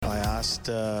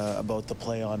asked about the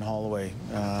play on Holloway.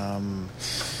 And,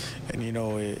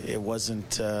 it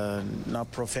wasn't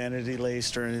not profanity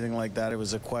laced or anything like that. It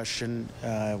was a question.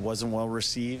 It wasn't well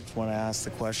received when I asked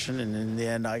the question. And in the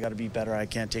end, I got to be better. I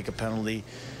can't take a penalty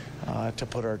to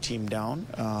put our team down.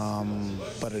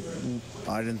 But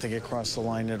I didn't think it crossed the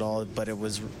line at all. But it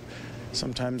was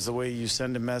sometimes the way you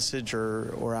send a message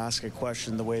or ask a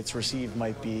question, the way it's received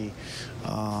might be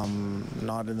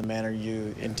not in the manner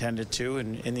you intended to.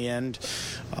 And in the end,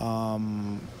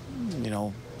 the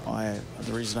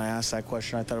reason I asked that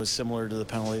question, I thought it was similar to the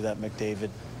penalty that McDavid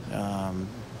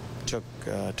took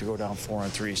to go down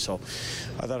 4-on-3. So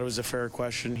I thought it was a fair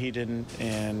question. He didn't,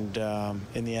 and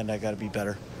in the end, I got to be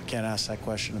better. I can't ask that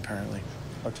question, apparently.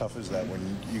 How tough is that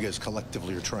when you guys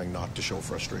collectively are trying not to show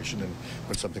frustration and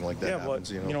when something like that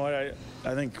happens? You know what?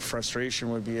 I think frustration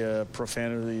would be a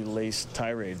profanity-laced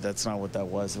tirade. That's not what that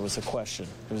was. It was a question.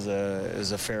 It was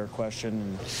a fair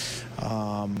question.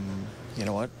 And, you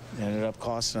know what? It ended up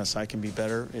costing us. I can be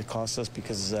better. It cost us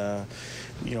because,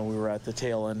 we were at the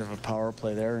tail end of a power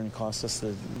play there, and it cost us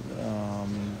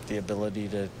the ability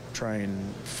to try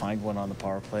and find one on the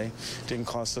power play. It didn't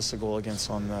cost us a goal against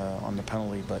on the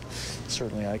penalty, but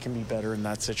certainly I can be better in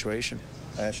that situation.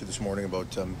 I asked you this morning about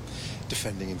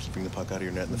defending and keeping the puck out of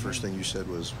your net, and the first thing you said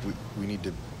was we need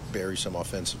to bury some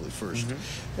offensively first.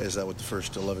 Mm-hmm. Is that what the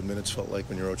first 11 minutes felt like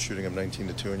when you're out shooting them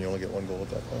 19-2 and you only get one goal at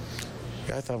that point?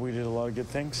 I thought we did a lot of good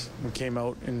things. We came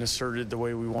out and asserted the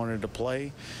way we wanted to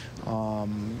play.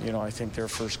 I think their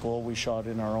first goal we shot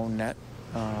in our own net,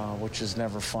 which is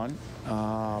never fun.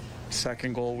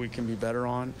 Second goal we can be better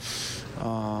on.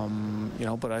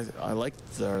 But I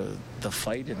liked the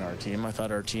fight in our team. I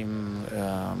thought our team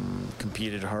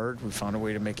competed hard. We found a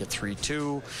way to make it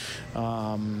 3-2.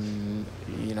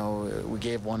 We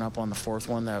gave one up on the fourth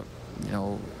one that,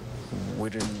 we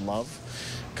didn't love.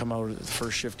 Come out of the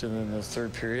first shift and in the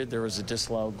third period, there was a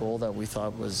disallowed goal that we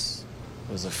thought was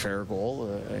a fair goal.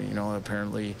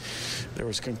 Apparently there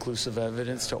was conclusive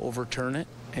evidence to overturn it,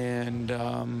 and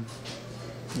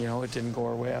it didn't go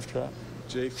our way after that.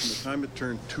 Jay, from the time it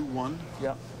turned 2-1,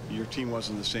 yeah, your team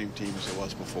wasn't the same team as it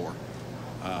was before.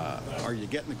 Are you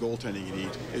getting the goaltending you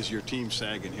need? Is your team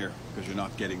sagging here because you're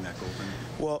not getting that goaltending?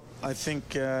 Well, I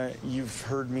think you've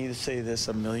heard me say this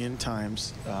a million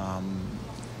times.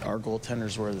 Our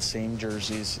goaltenders wear the same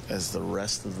jerseys as the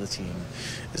rest of the team.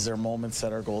 Is there moments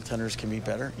that our goaltenders can be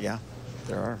better? Yeah,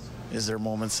 there are. Is there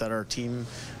moments that our team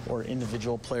or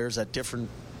individual players at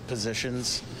different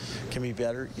positions can be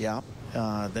better? Yeah.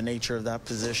 The nature of that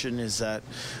position is that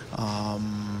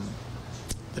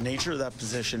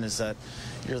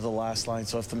you're the last line,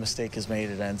 so if the mistake is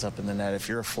made, it ends up in the net. If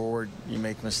you're a forward, you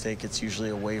make a mistake, it's usually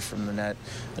away from the net.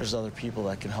 There's other people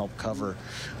that can help cover.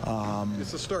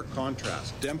 It's a stark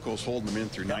contrast. Demko's holding them in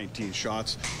through 19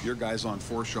 shots. Your guy's on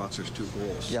 4 shots, there's 2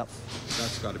 goals. Yep.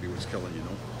 That's got to be what's killing you,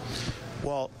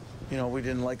 Well, we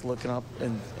didn't like looking up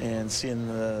and seeing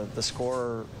the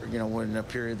score, in a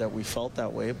period that we felt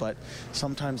that way. But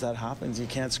sometimes that happens. You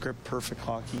can't script perfect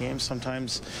hockey games.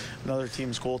 Sometimes another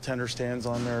team's goaltender stands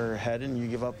on their head and you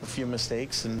give up a few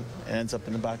mistakes and it ends up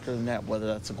in the back of the net, whether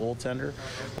that's a goaltender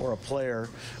or a player.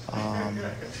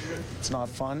 It's not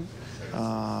fun,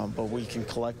 but we can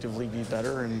collectively be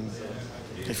better. And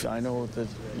if I know that,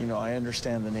 I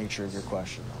understand the nature of your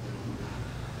question.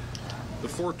 The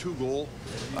 4-2 goal,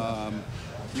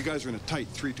 you guys are in a tight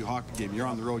 3-2 hockey game. You're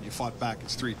on the road, you fought back,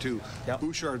 it's 3-2. Yep.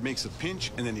 Bouchard makes a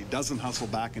pinch, and then he doesn't hustle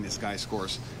back, and his guy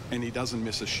scores, and he doesn't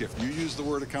miss a shift. You use the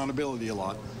word accountability a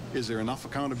lot. Is there enough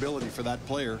accountability for that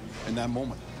player in that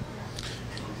moment?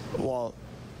 Well,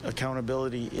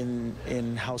 accountability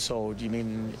in how so? Do you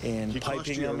mean in piping them? He cost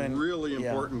you a really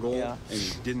important goal, yeah. and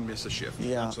he didn't miss a shift.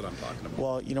 Yeah. That's what I'm talking about.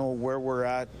 Well, where we're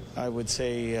at, I would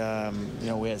say,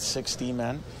 we had 6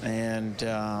 D-men, and,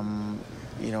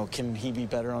 can he be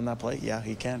better on that play? Yeah,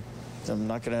 he can. I'm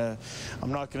not gonna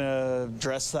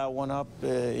dress that one up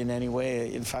in any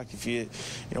way. In fact, if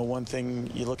one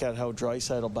thing, you look at how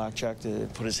Draisaitl back-checked,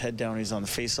 put his head down, he's on the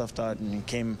face-off dot, and he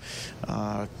came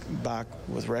back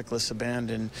with reckless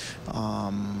abandon.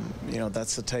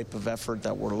 That's the type of effort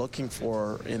that we're looking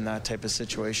for in that type of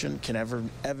situation. Can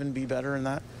Evan be better in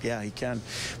that? Yeah, he can.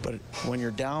 But when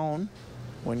you're down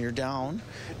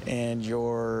and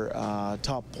your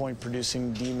top point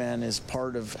producing D-man is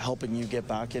part of helping you get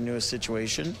back into a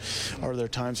situation, are there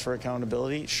times for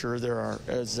accountability? Sure there are.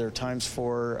 Is there times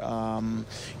for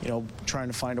trying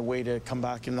to find a way to come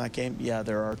back in that game? Yeah,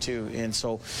 there are too. And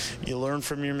so you learn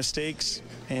from your mistakes,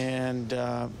 and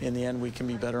in the end we can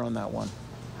be better on that one.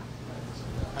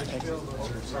 A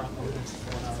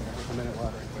minute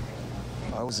left.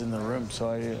 I was in the room, so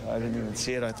I didn't even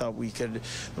see it. I thought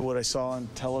what I saw on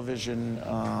television,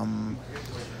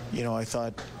 I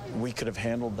thought we could have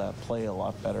handled that play a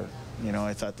lot better.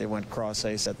 I thought they went cross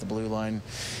ice at the blue line.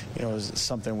 It was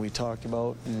something we talked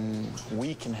about, and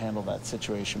we can handle that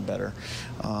situation better.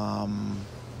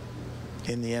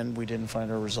 In the end, we didn't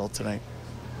find our result tonight.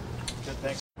 Good,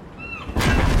 thanks.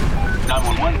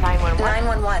 911.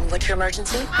 911, what's your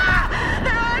emergency?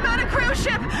 I'm on a cruise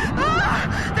ship!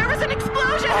 There was an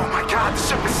explosion! Oh my God, the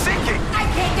ship is sinking! I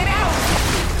can't get out!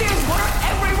 There's water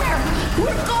everywhere!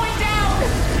 We're going down!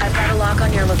 I've got a lock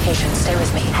on your location. Stay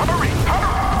with me. Hurry!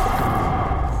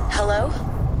 Hello?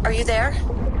 Are you there?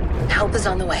 Help is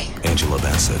on the way. Angela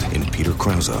Bassett and Peter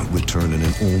Krause return in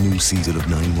an all-new season of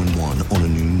 911 on a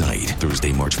new night.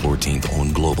 Thursday, March 14th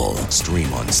on Global.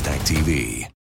 Stream on Stack TV.